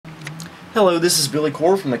Hello, this is Billy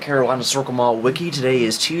Core from the Carolina Circle Mall Wiki. Today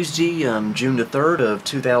is Tuesday, June the 3rd of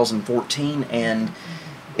 2014, and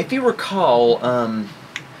if you recall,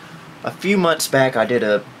 a few months back I did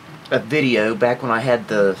a video back when I had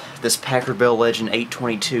this Packard Bell Legend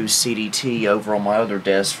 822 CDT over on my other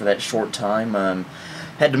desk for that short time.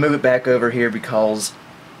 Had to move it back over here because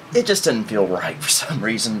it just didn't feel right for some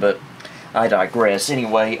reason, but I digress.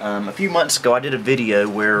 Anyway, a few months ago I did a video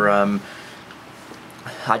where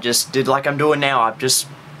I just did like I'm doing now. I've just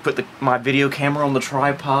put my video camera on the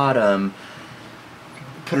tripod,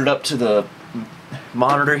 put it up to the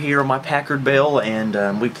monitor here on my Packard Bell,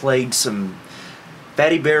 and we played some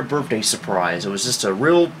Fatty Bear Birthday Surprise. It was just a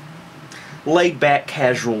real laid-back,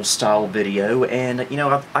 casual style video, and you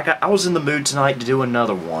know, I was in the mood tonight to do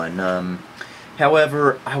another one.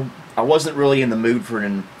 However, I wasn't really in the mood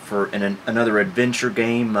for another adventure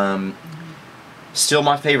game. Still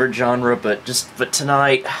my favorite genre, but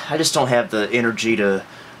tonight I just don't have the energy to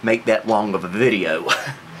make that long of a video.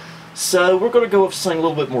 So we're going to go with something a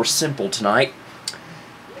little bit more simple tonight.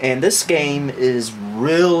 And this game is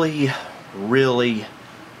really, really,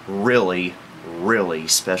 really, really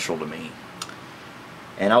special to me.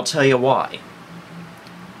 And I'll tell you why.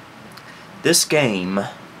 This game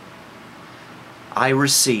I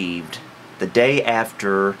received the day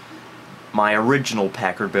after my original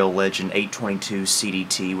Packard Bell Legend 822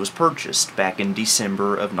 CDT was purchased back in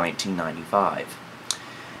December of 1995.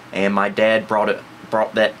 And my dad brought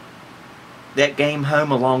that game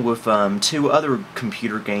home along with two other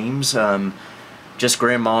computer games, Just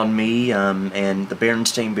Grandma and Me, and the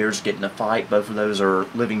Berenstain Bears Get in a Fight. Both of those are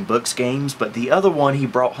Living Books games, but the other one he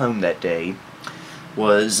brought home that day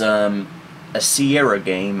was a Sierra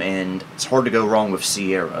game, and it's hard to go wrong with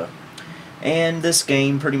Sierra. And this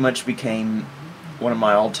game pretty much became one of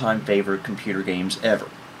my all-time favorite computer games ever.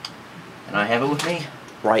 And I have it with me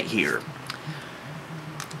right here.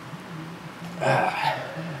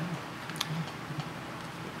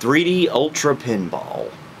 3D Ultra Pinball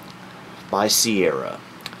by Sierra.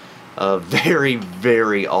 A very,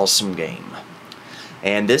 very awesome game.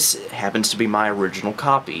 And this happens to be my original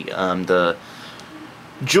copy. The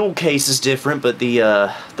jewel case is different, but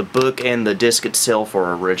the book and the disc itself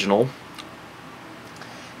are original.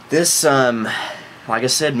 This, like I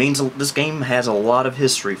said, means this game has a lot of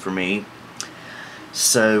history for me,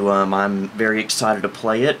 so I'm very excited to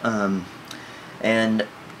play it. And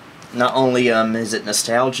not only is it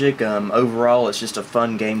nostalgic, overall it's just a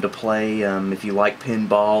fun game to play. If you like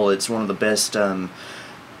pinball, it's one of the best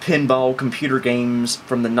pinball computer games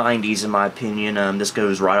from the 90s, in my opinion. This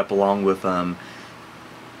goes right up along with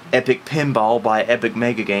Epic Pinball by Epic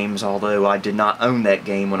Mega Games, although I did not own that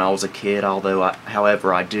game when I was a kid.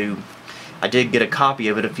 However, I did get a copy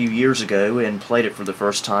of it a few years ago and played it for the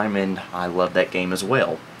first time, and I love that game as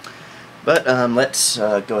well. But let's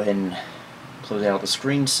go ahead and close out the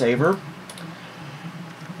screensaver,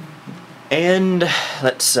 and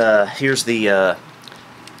let's here's the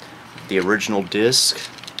original disc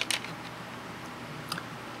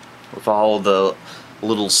with all the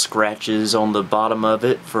little scratches on the bottom of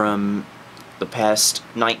it from the past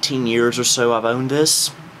 19 years or so I've owned this,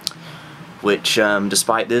 which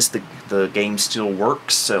despite this the game still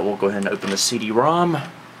works. So we'll go ahead and open the CD-ROM,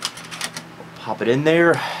 pop it in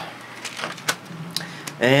there,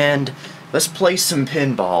 and let's play some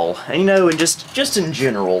pinball. And you know, and just in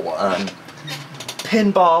general,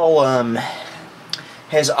 pinball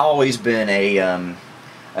has always been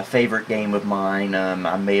a favorite game of mine.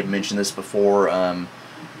 I may have mentioned this before.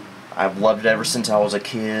 I've loved it ever since I was a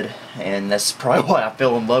kid, and that's probably why I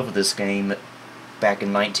fell in love with this game back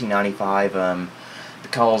in 1995,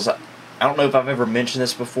 because I don't know if I've ever mentioned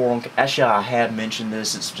this before. Actually, I have mentioned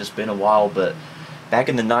this, it's just been a while, but back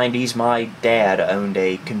in the 90s, my dad owned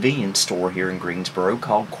a convenience store here in Greensboro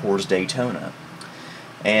called Coors Daytona.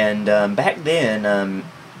 And back then,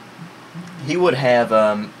 he would have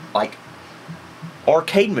like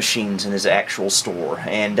arcade machines in his actual store,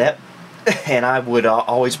 and I would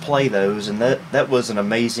always play those, and that was an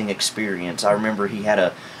amazing experience. I remember he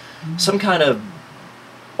had some kind of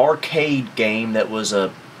arcade game that was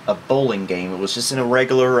a bowling game. It was just in a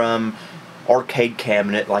regular arcade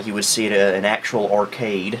cabinet like you would see at an actual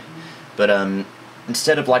arcade, but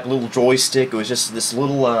instead of like a little joystick, it was just this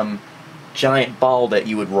little giant ball that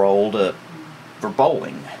you would roll for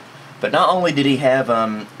bowling. But not only did he have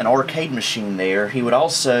an arcade machine there, he would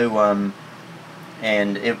also,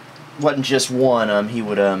 and it wasn't just one, he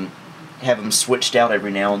would have them switched out every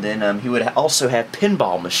now and then. He would also have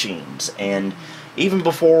pinball machines, and even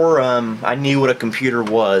before I knew what a computer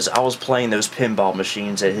was, I was playing those pinball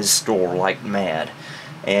machines at his store like mad,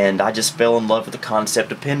 and I just fell in love with the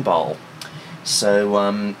concept of pinball. So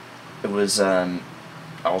I was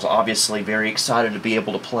obviously very excited to be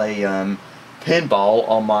able to play pinball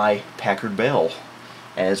on my Packard Bell,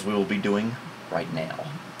 as we will be doing right now.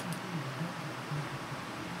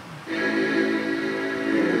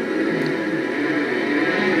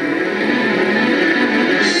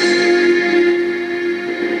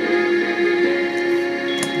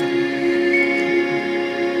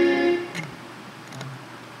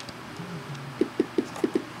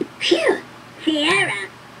 Phew! Sierra!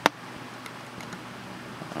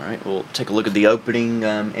 Alright, we'll take a look at the opening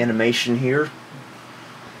animation here.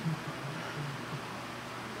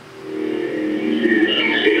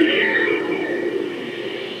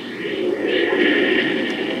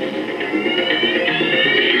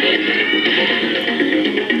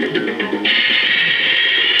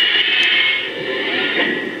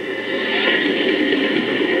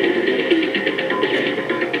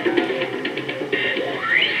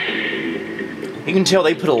 You can tell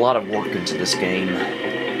they put a lot of work into this game.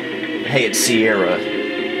 Hey, it's Sierra.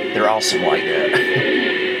 They're awesome like that.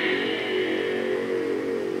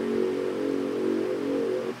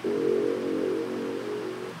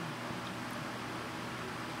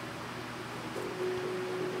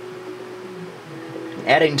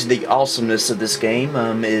 Adding to the awesomeness of this game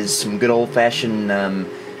is some good old-fashioned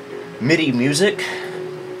MIDI music.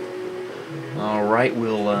 Alright,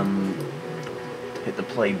 we'll hit the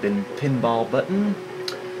play pinball button.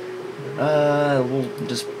 We'll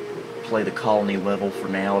just play the colony level for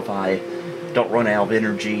now. If I don't run out of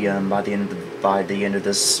energy by the end of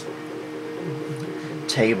this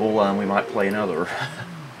table, we might play another.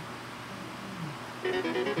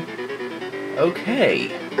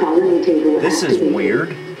 Okay. Colony table This is activated. weird.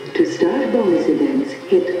 To start bonus events,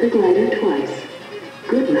 hit the glider twice.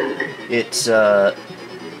 Good luck. It's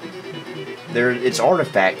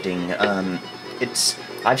artifacting.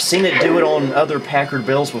 I've seen it do it on other Packard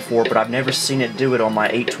Bells before, but I've never seen it do it on my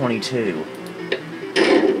 822.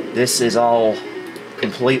 This is all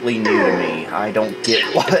completely new to me. I don't get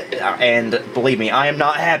what, and believe me, I am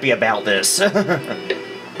not happy about this.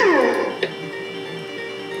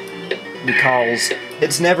 Because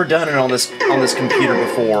it's never done it on this computer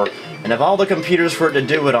before, and of all the computers for it to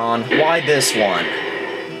do it on, why this one?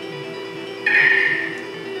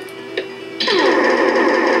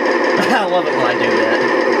 I love it when I do that.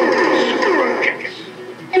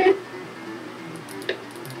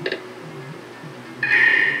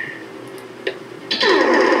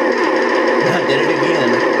 I did it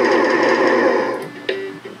again.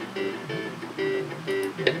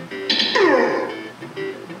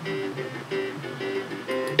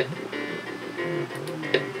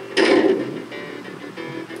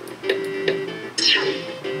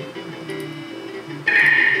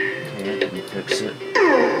 Okay, let me fix it.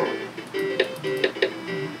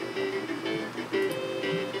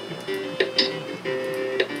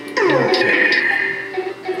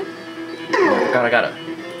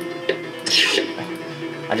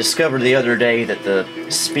 I discovered the other day that the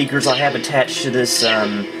speakers I have attached to this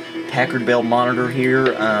Packard Bell monitor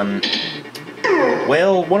here,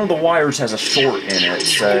 well, one of the wires has a short in it,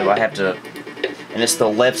 so I have to, and it's the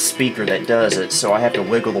left speaker that does it, so I have to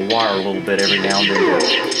wiggle the wire a little bit every now and then to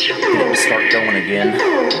get it to start going again.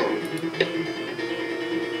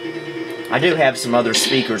 I do have some other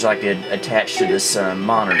speakers I could attach to this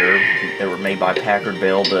monitor that were made by Packard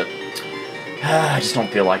Bell, but I just don't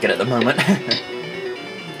feel like it at the moment.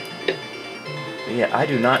 But yeah, I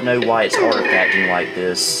do not know why it's artifacting like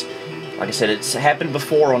this. Like I said, it's happened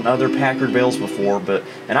before on other Packard Bells before,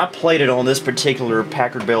 and I played it on this particular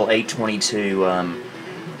Packard Bell 822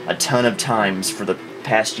 a ton of times for the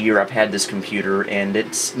past year I've had this computer, and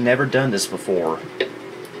it's never done this before.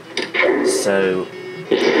 So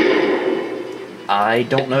I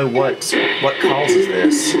don't know what causes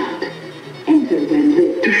this. Enter when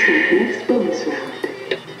lit to start next bonus round.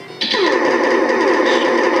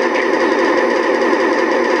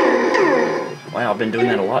 Wow, I've been doing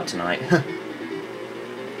that a lot tonight.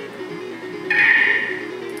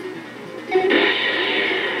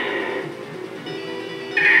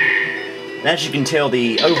 And as you can tell,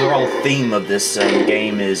 the overall theme of this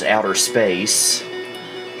game is outer space,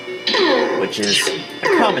 which is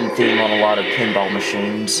a common theme on a lot of pinball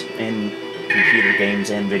machines and computer games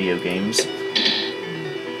and video games.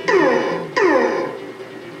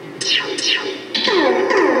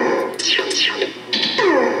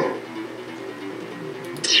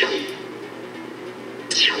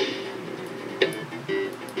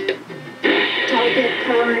 Target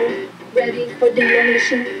prime, ready for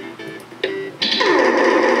demolition.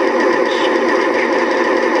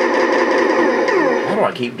 Why do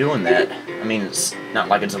I keep doing that. I mean, it's not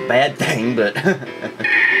like it's a bad thing, but...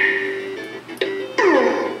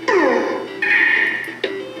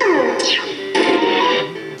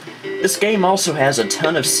 This game also has a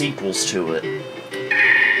ton of sequels to it.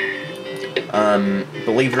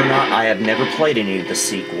 Believe it or not, I have never played any of the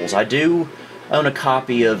sequels. I do own a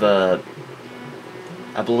copy of, I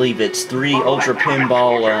believe it's 3D Ultra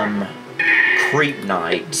Pinball, Creep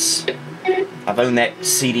Nights. I've owned that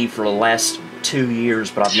CD for the last 2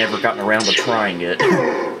 years, but I've never gotten around to trying it.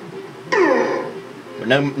 But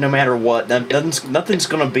no matter what, nothing's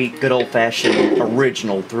gonna beat good old-fashioned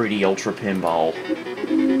original 3D Ultra Pinball.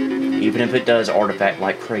 Even if it does artifact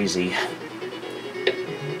like crazy.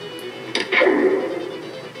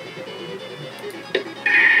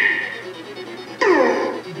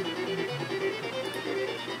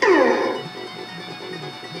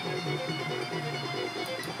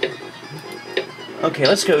 Okay,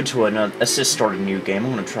 let's go to another. Let's just start a new game.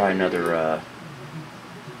 I'm gonna try another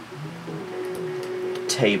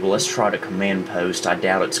table. Let's try the command post. I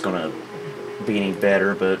doubt it's gonna be any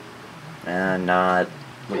better, but nah, it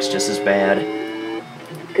looks just as bad.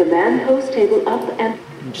 Command post table up and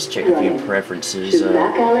just check a few preferences. Choose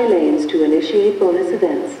back alley lanes to initiate bonus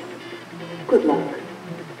events. Good luck.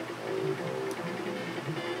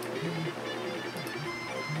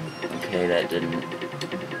 Okay, that didn't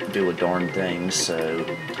do a darn thing, so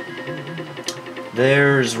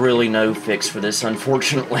there's really no fix for this,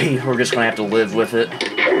 unfortunately. We're just gonna have to live with it.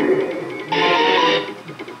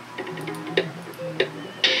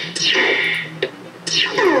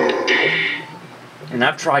 And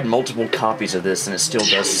I've tried multiple copies of this and it still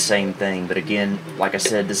does the same thing, but again, like I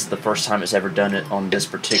said, this is the first time it's ever done it on this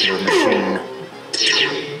particular machine.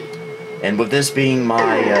 And with this being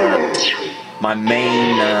my my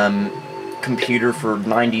main computer for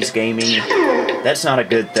 90s gaming, that's not a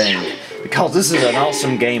good thing. Because this is an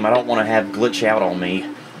awesome game, I don't want to have glitch out on me.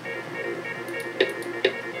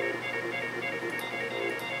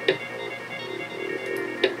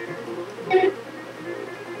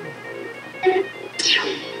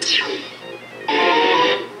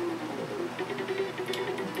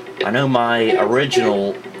 I know my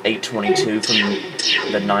original 822 from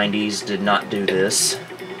the 90s did not do this.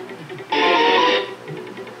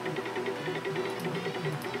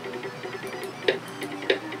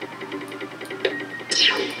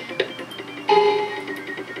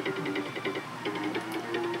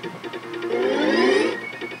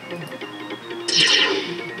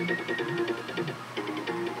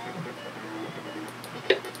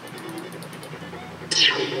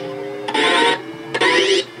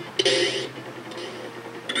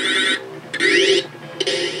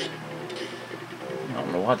 I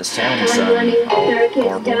don't know why the sound's all barricades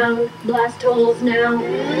garbled. down, blast holes now.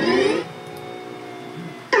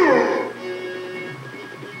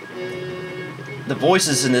 The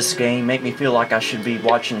voices in this game make me feel like I should be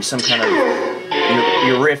watching some kind of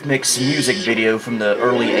Eurythmics music video from the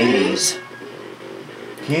early 80s.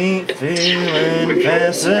 Keep feeling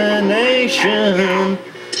fascination.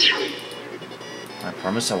 I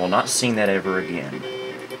promise I will not sing that ever again.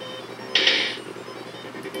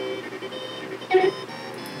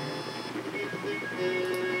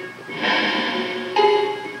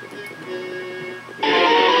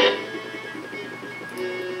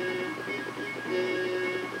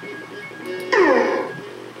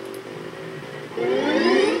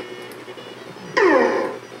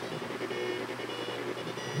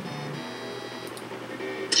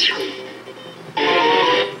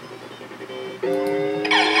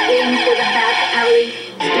 Aim for the back alley.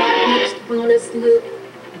 Start next bonus loop.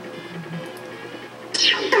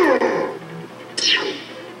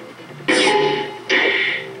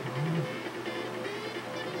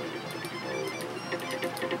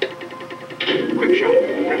 Quick shot.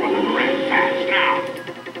 Grip on the red. Fast now.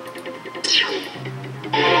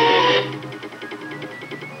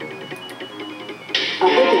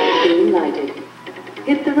 Upper deck being lighted.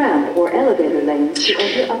 Hit the ramp or elevator lanes to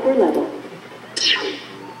enter upper level.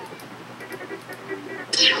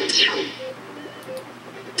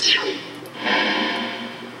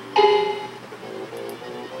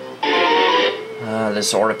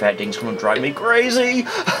 This artifact thing's gonna drive me crazy.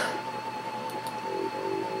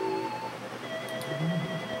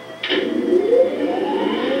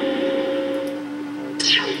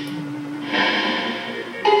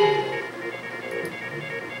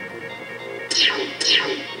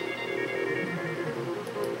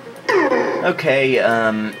 Okay,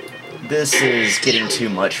 this is getting too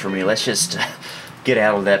much for me. Let's just get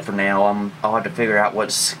out of that for now. I'll have to figure out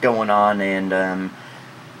what's going on, and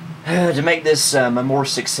to make this a more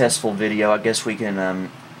successful video, I guess we can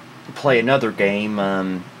play another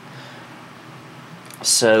game.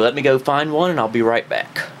 So let me go find one and I'll be right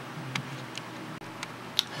back.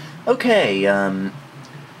 Okay,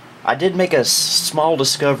 I did make a small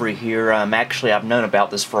discovery here. Actually, I've known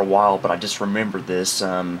about this for a while, but I just remembered this.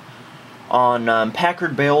 On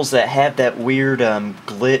Packard Bells that have that weird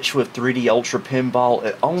glitch with 3D Ultra Pinball,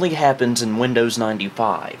 it only happens in Windows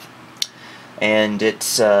 95. And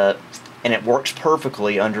it works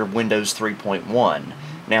perfectly under Windows 3.1.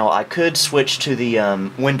 Now, I could switch to the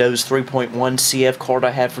Windows 3.1 CF card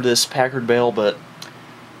I have for this Packard Bell, but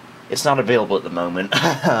it's not available at the moment.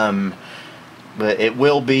 But it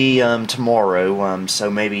will be tomorrow, so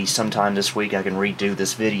maybe sometime this week I can redo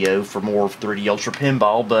this video for more 3D Ultra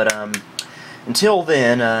Pinball, but until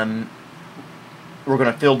then, we're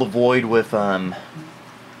going to fill the void with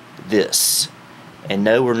this. And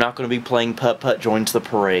no, we're not going to be playing Putt Putt Joins the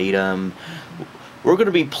Parade. We're going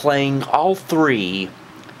to be playing all 3,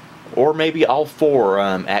 or maybe all 4,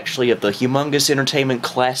 actually, of the Humongous Entertainment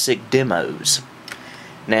Classic demos.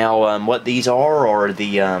 Now, what these are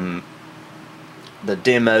the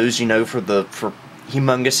demos, you know, for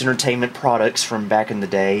Humongous Entertainment products from back in the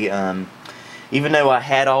day. Even though I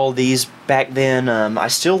had all these back then, I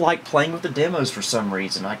still like playing with the demos for some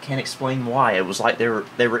reason. I can't explain why. It was like they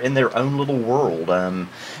were in their own little world.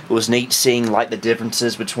 It was neat seeing like the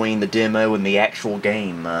differences between the demo and the actual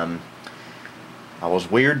game. I was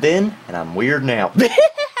weird then, and I'm weird now.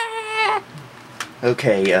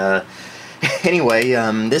 Okay. Anyway,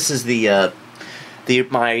 this is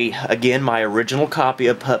my original copy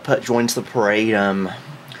of Putt Putt Joins the Parade,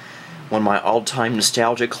 one of my all-time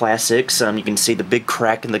nostalgic classics. You can see the big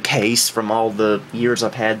crack in the case from all the years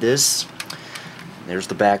I've had this. There's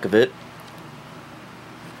the back of it.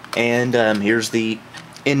 And here's the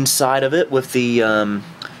inside of it with the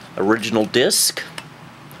original disc.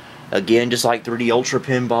 Again, just like 3D Ultra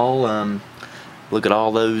Pinball, look at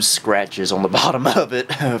all those scratches on the bottom of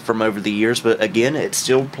it from over the years, but again, it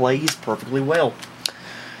still plays perfectly well.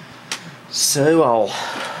 So I'll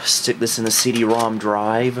stick this in the CD-ROM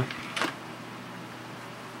drive.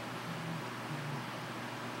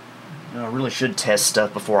 I really should test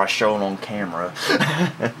stuff before I show it on camera.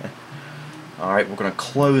 Alright, we're going to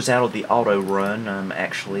close out of the auto run,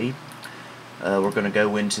 actually. We're going to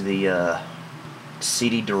go into the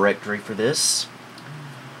CD directory for this.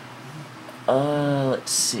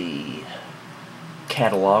 Let's see.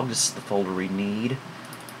 Catalog, this is the folder we need.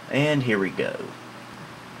 And here we go.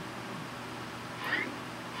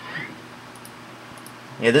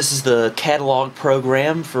 Yeah, this is the catalog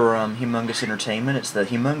program for Humongous Entertainment. It's the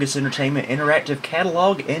Humongous Entertainment Interactive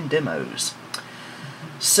Catalog and Demos.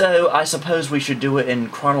 So, I suppose we should do it in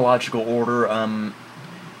chronological order.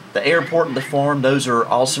 The Airport and the Farm, those are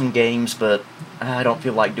awesome games, but I don't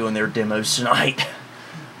feel like doing their demos tonight.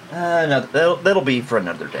 No, that'll be for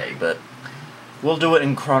another day, but we'll do it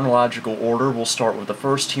in chronological order. We'll start with the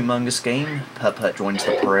first Humongous game, Putt Putt Joins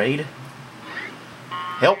the Parade.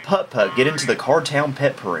 Help Putt Putt get into the Cartown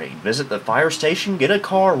Pet Parade. Visit the fire station, get a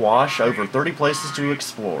car wash, over 30 places to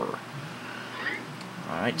explore.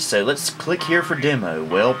 Alright, so let's click here for demo.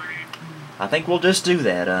 Well, I think we'll just do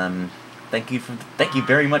that. Thank you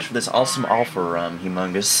very much for this awesome offer,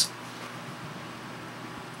 Humongous.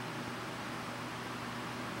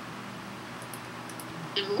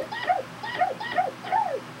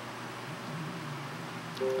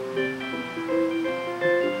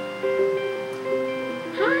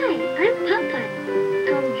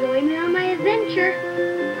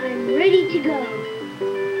 I'm ready to go.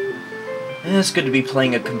 It's good to be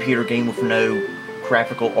playing a computer game with no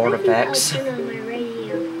graphical artifacts. I'll turn on my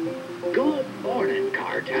radio. Good morning,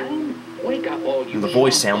 Cartown. Wake up all you The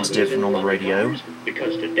voice soft sounds buggers different and on the radio. buggers,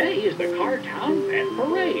 because today is the Cartown Pet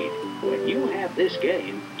Parade. When you have this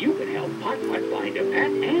game, you can help Putt Putt find a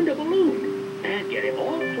pet and a balloon, and get him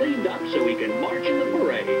all cleaned up so he can march in the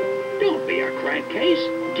parade. Don't be a crankcase.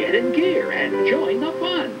 Get in gear and join the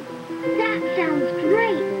fun. That sounds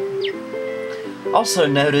great. Also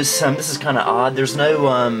notice, this is kind of odd, there's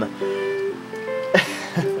no,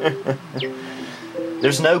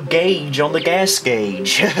 there's no gauge on the gas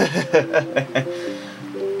gauge.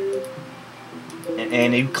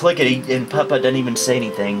 and you click it, and Putt Putt doesn't even say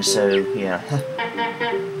anything, so, yeah.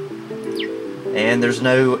 And there's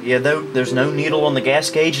no, there's no needle on the gas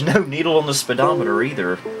gauge, no needle on the speedometer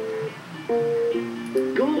either.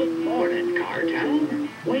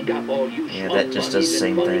 Wake up all you yeah, that just does the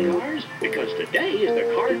same thing. Cars, because today is the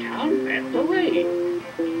Cartown Pet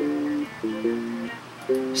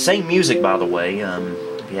Parade. Same music, by the way,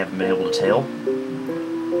 if you haven't been able to tell.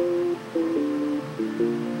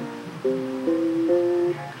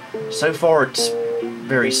 So far, it's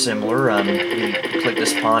very similar. You click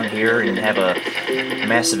this pond here and have a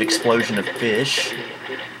massive explosion of fish.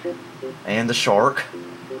 And the shark.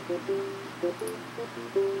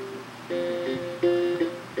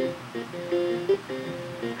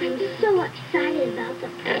 I'm so excited about the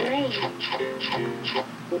parade.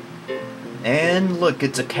 And look,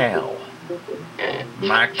 it's a cow.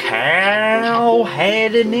 My cow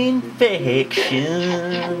had an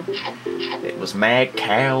infection. It was mad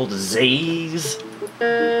cow disease.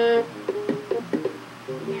 Now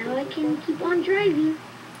I can keep on driving.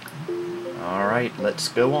 Alright, let's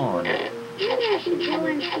go on. Maybe I should go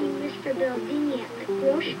and see Mr. Baldini at the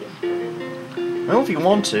grocery store. Well, if you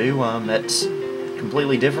want to, that's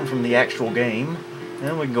completely different from the actual game.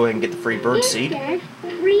 And we can go ahead and get the free bird seed. It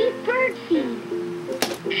says free bird seed.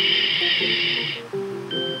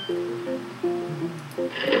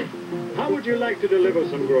 How would you like to deliver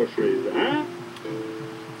some groceries, huh?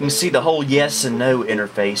 You can see the whole yes and no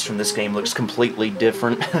interface from this game looks completely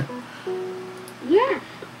different. Yes.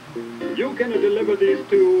 You can deliver these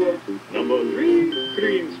to number 3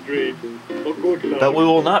 Green Street. Oh, good luck. But we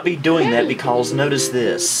will not be doing that because notice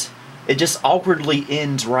this. It just awkwardly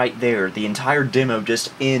ends right there. The entire demo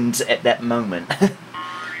just ends at that moment.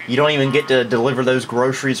 You don't even get to deliver those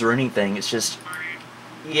groceries or anything. It's just...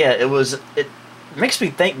 yeah, it makes me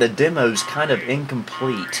think the demo's kind of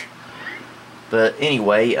incomplete. But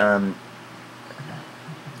anyway,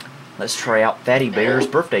 let's try out Fatty Bear's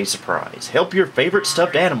birthday surprise. Help your favorite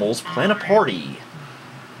stuffed animals plan a party.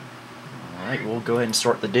 Alright, we'll go ahead and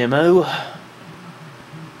start the demo.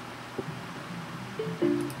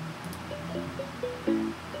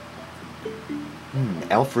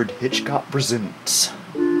 Alfred Hitchcock presents.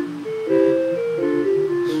 Good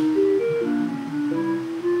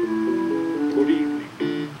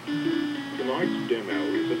evening. Tonight's demo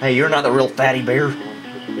is a Hey, you're not the real Fatty Bear. on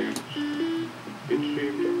suspense. It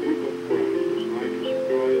seemed a group of friends decided to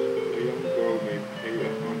surprise a young girl named Kayla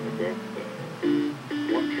on her birthday.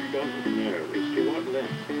 What she doesn't know is to what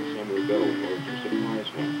lengths some will go in order to surprise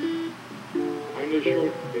her. I'm sure it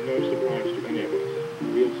will be no surprise to any of us.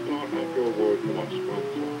 We'll start after a word from our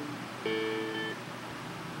sponsor.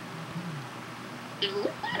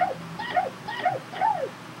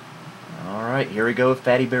 Alright, here we go with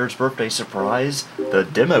Fatty Bear's birthday surprise, the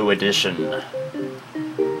demo edition.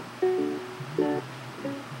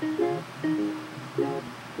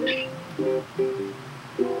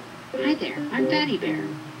 Hi there, I'm Fatty Bear.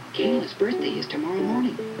 Kayla's birthday is tomorrow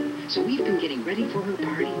morning, so we've been getting ready for her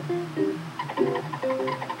party.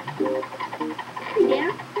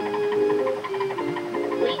 There.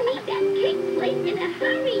 We need that cake plate in a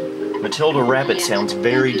hurry. Matilda Rabbit sounds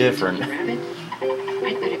very different Rabbit,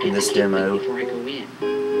 I'd better get in this the cake demo. before I go in.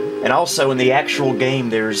 And also in the actual game,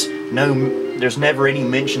 there's never any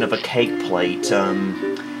mention of a cake plate.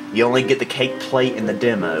 You only get the cake plate in the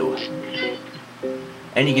demo.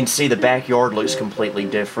 And you can see the backyard looks completely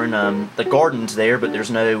different. The garden's there, but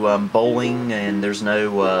there's no bowling, and there's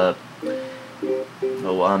no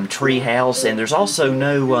tree house, and there's also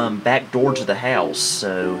no back door to the house.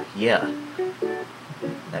 So yeah,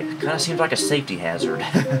 that kind of seems like a safety hazard.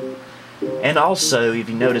 And also, if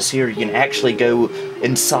you notice here, you can actually go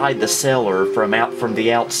inside the cellar from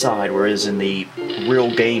the outside, whereas in the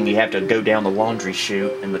real game you have to go down the laundry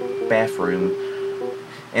chute in the bathroom.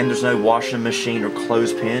 And there's no washing machine or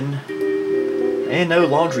clothespin, and no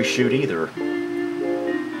laundry chute either.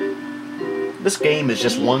 This game is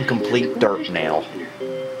just one complete dirt now.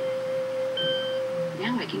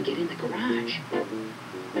 Now I can get in the garage.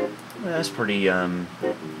 That's pretty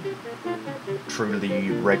true to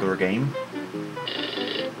the regular game.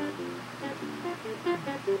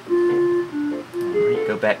 Alright,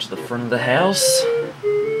 go back to the front of the house.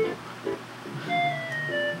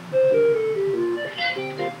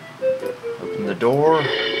 Open the door.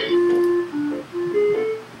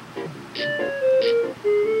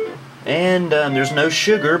 And there's no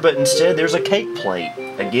sugar, but instead there's a cake plate.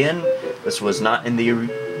 Again, this is not in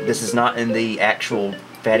the actual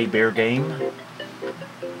Fatty Bear game.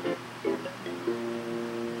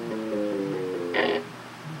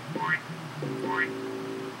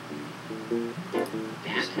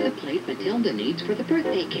 That's the plate Matilda needs for the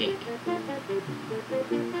birthday cake.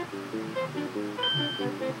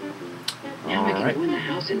 Now I Alright. can go in the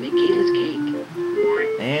house and make Kayla's cake.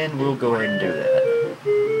 And we'll go ahead and do that.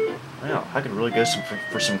 Wow, I could really go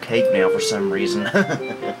for some cake now for some reason.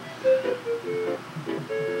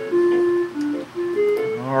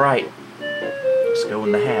 Alright, let's go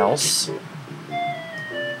in the house.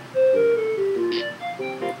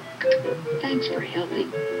 Thanks for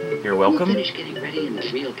helping. You're We'll welcome. finish getting ready in the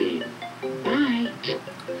real game. Bye.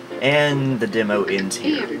 And the demo ends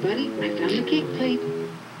Hey here. everybody, I found the cake plate.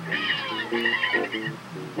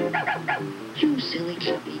 You silly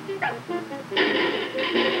puppy.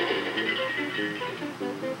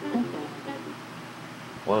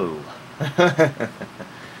 Whoa.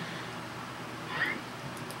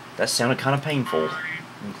 That sounded kind of painful.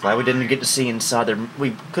 I'm glad we didn't get to see inside there.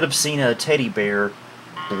 We could have seen a teddy bear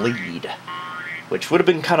bleed, which would have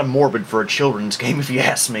been kind of morbid for a children's game if you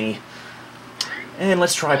ask me. And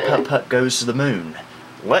let's try Putt Putt Goes to the Moon.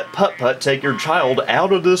 Let Putt Putt take your child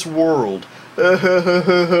out of this world.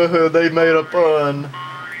 They made a pun.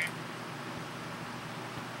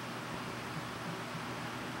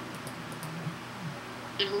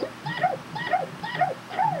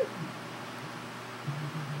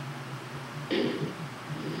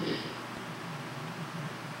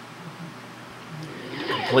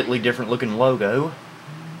 Completely different looking logo.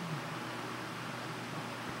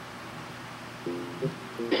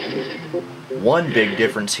 One big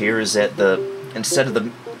difference here is that instead of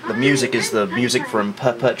the music is the music from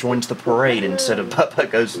Putt Putt Joins the Parade instead of Putt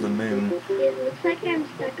Putt Goes to the Moon. It looks like I'm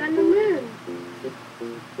stuck on the moon.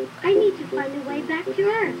 I need to find a way back to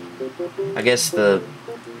Earth. I guess the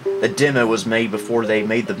demo was made before they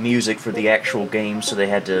made the music for the actual game, so they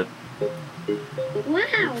had to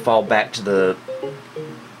Wow. fall back to the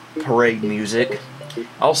parade music.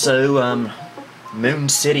 Also, Moon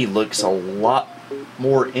City looks a lot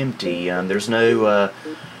more empty. There's no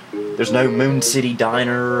Moon City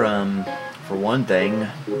Diner, for one thing.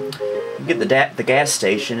 You get the gas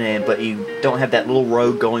station, but you don't have that little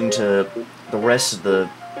road going to the rest of the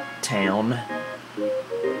town.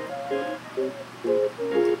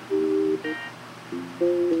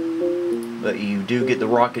 But you do get the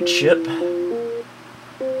rocket ship. A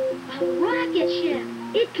rocket ship.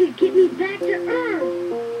 It could get me back to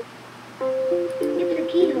Earth. It's a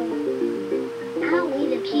keyhole. I'll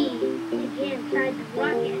need a key to get inside the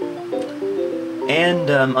rocket. And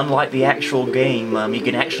unlike the actual game, you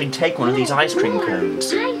can actually take one of these ice cream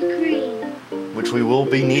cones, Ice cream. which we will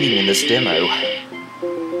be needing in this demo.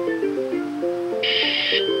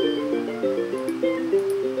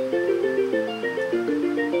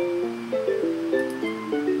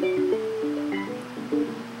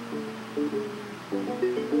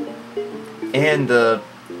 And the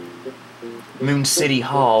Moon City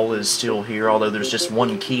Hall is still here, although there's just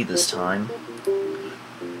one key this time.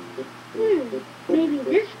 Maybe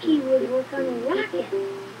this key would work on a rocket.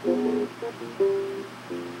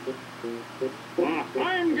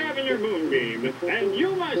 I'm Governor Moonbeam, and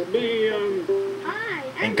you must be, Hi.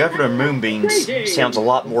 And Governor Moonbeam sounds a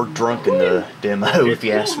lot more drunk in the demo, if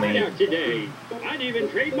you ask me. Out today. I'd even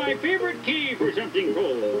trade my favorite key for something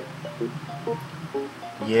cold.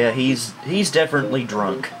 Yeah, he's definitely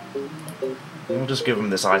drunk. We'll just give him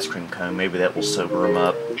this ice cream cone. Maybe that will sober him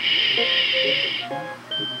up.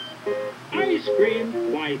 Ice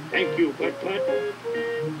cream? Why, thank you, Putt Putt.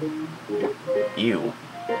 Ew.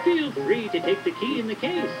 Feel free to take the key in the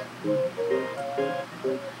case.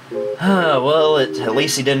 Well, at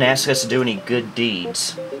least he didn't ask us to do any good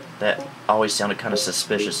deeds. That always sounded kind of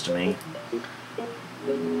suspicious to me.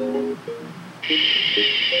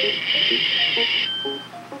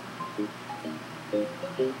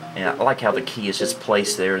 Yeah, I like how the key is just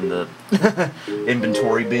placed there in the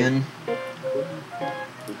inventory bin.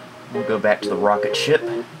 We'll go back to the rocket ship.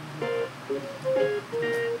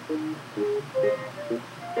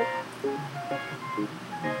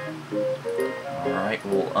 Alright,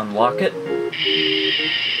 we'll unlock it.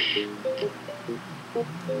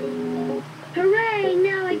 Hooray!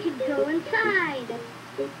 Now I can go inside.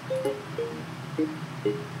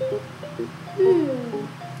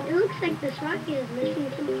 It looks like this rocket is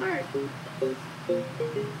missing some parts.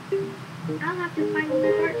 I'll have to find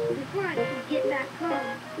the parts before I can get back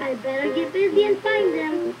home. I better get busy and find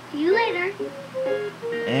them. See you later.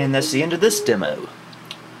 And that's the end of this demo.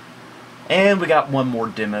 And we got one more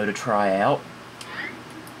demo to try out.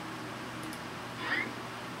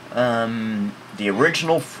 The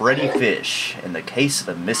original Freddy Fish in the case of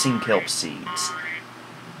the missing kelp seeds.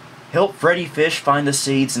 Help Freddy Fish find the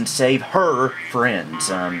seeds and save her friends.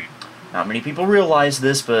 Not many people realize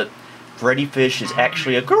this, but Freddy Fish is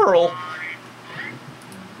actually a girl.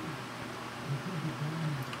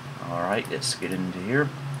 Alright, let's get into here.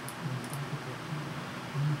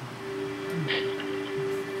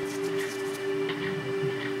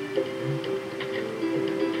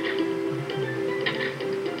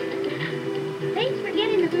 Thanks for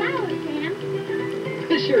getting the flowers,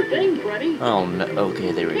 Sam. Sure thing, Freddy. Oh no,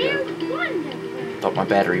 okay, there we go. Sam's wonderful. Thought my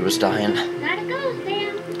battery was dying. Gotta go,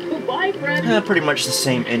 Sam. Goodbye, Freddy. Pretty much the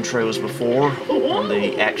same intro as before on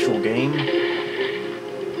the actual game.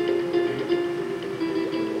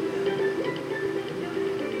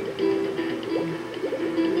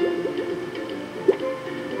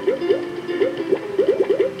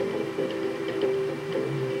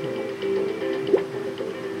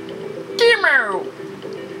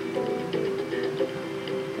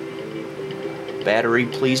 battery.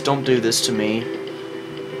 Please don't do this to me.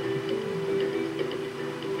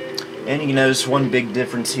 And you notice one big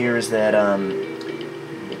difference here is that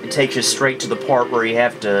it takes you straight to the part where you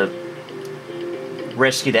have to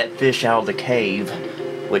rescue that fish out of the cave,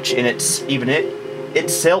 which in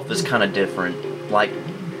itself is kind of different. Like,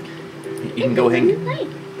 you can go ahead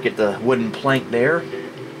and get the wooden plank there.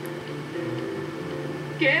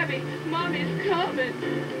 Gabby, Mommy's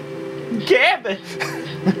coming. Gabby!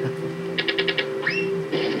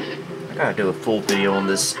 I gotta do a full video on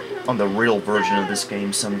this, on the real version of this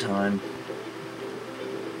game sometime.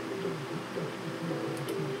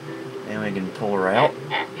 And we can pull her out.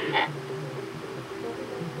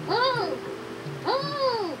 Oh!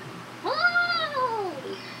 Oh! Oh!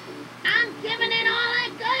 I'm giving it all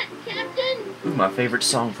I got, Captain! Ooh, my favorite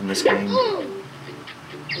song from this game.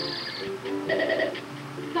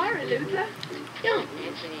 Sorry, Luther. Don't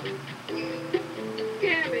mention it.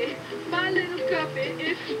 Gabby, my little guppy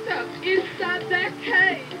is stuck inside that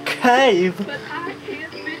cave. Cave? But I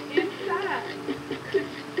can't fit inside. Could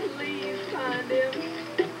you please find him?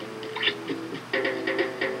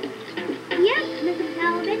 Yes, Mrs.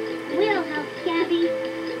 Halibut. We'll help Gabby.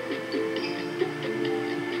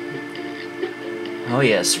 Oh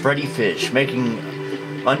yes, Freddy Fish, making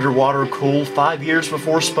underwater cool 5 years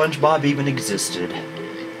before SpongeBob even existed.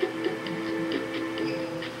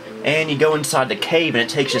 And you go inside the cave and it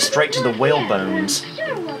takes you straight to the whale bones.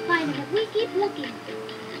 Sure, we'll find him if we keep looking.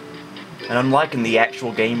 And unlike in the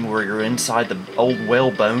actual game where you're inside the old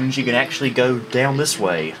whale bones, you can actually go down this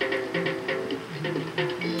way.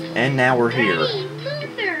 And now we're here. Hey,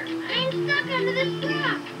 Luther, I'm stuck under this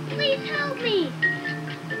rock. Please help me.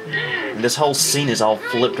 And this whole scene is all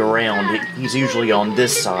flipped around. He's usually on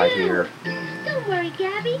this side here. Don't worry,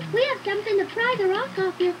 Gabby. We have something to pry the rock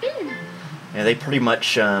off your fin. And they pretty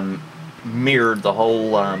much mirrored the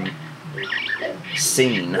whole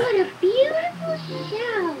scene, What a beautiful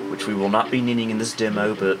shell. which we will not be needing in this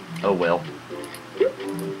demo, but oh well.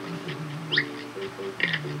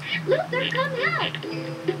 Luther, come help.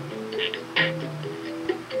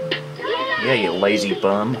 Yeah, you lazy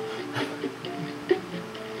bum.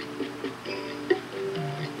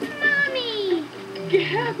 Mommy.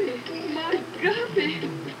 Gabby, my guppy.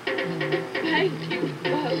 Thank you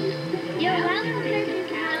both. You're welcome, Mrs.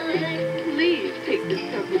 Halibut. Please take this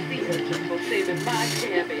cup of sea urchin for saving my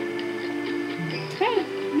Gabby. Thanks,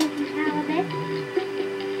 Mrs. Halibut.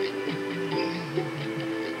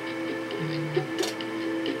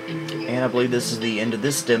 And I believe this is the end of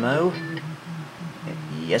this demo.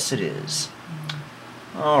 Yes, it is.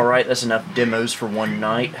 Alright, that's enough demos for one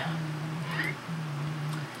night.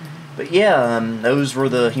 But yeah, those were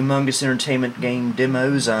the Humongous Entertainment game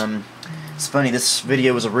demos. It's funny, this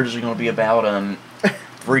video was originally going to be about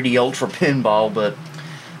 3D Ultra Pinball, but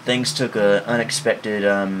things took an unexpected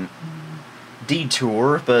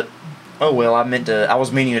detour. But oh well, I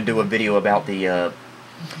was meaning to do a video about the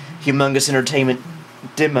Humongous Entertainment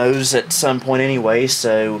demos at some point anyway,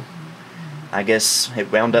 so I guess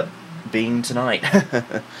it wound up being tonight.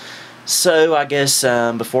 So I guess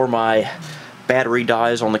before my battery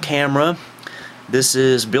dies on the camera, this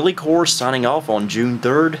is Billy Core signing off on June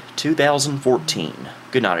 3rd, 2014.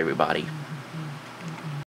 Good night, everybody.